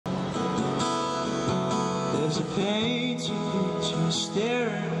There's a painted picture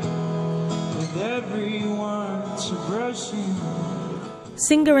staring with everyone to brush in.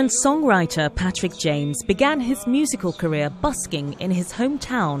 Singer and songwriter Patrick James began his musical career busking in his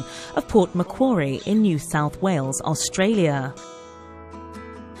hometown of Port Macquarie in New South Wales, Australia.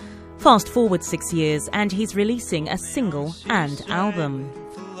 Fast forward 6 years and he's releasing a single and album.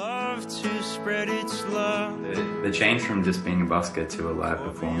 The change from just being a busker to a live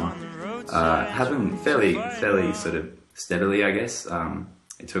performer happened fairly sort of steadily, I guess.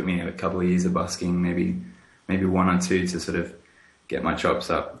 It took me a couple of years of busking, maybe one or two, to sort of get my chops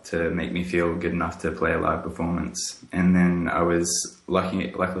up to make me feel good enough to play a live performance. And then I was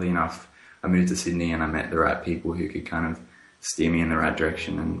luckily enough, I moved to Sydney and I met the right people who could kind of steer me in the right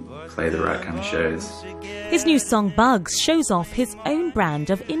direction and play the right kind of shows. His new song Bugs shows off his own brand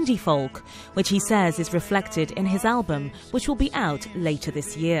of indie folk, which he says is reflected in his album, which will be out later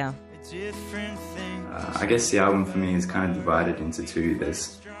this year. I guess the album for me is kind of divided into two.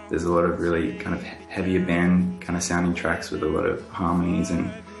 There's a lot of really kind of heavier band kind of sounding tracks with a lot of harmonies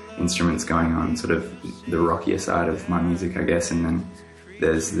and instruments going on, sort of the rockier side of my music, I guess. And then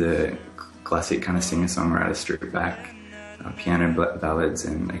there's the classic kind of singer-songwriter stripped back piano ballads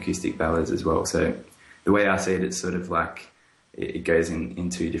and acoustic ballads as well. So the way I see it, it's sort of like it goes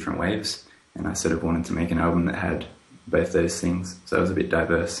in two different waves, and I sort of wanted to make an album that had both those things, so it was a bit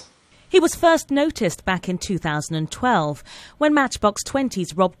diverse. He was first noticed back in 2012 when Matchbox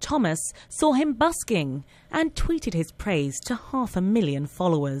 20's Rob Thomas saw him busking and tweeted his praise to 500,000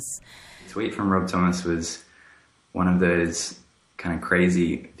 followers. The tweet from Rob Thomas was one of those kind of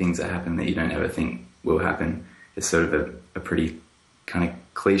crazy things that happen that you don't ever think will happen. It's sort of a pretty kind of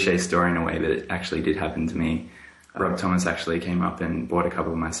cliche story in a way, but it actually did happen to me. Rob Thomas actually came up and bought a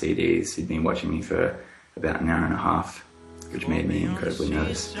couple of my CDs. He'd been watching me for about an hour and a half, which made me incredibly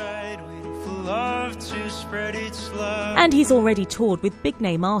nervous. And he's already toured with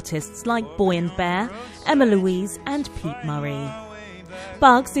big-name artists like Boy and Bear, Emma Louise and Pete Murray.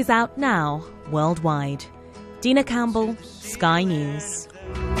 Bugs is out now, worldwide. Dina Campbell, Sky News.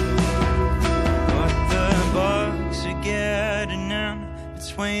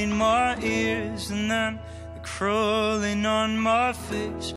 Between my ears and then crawling on my face.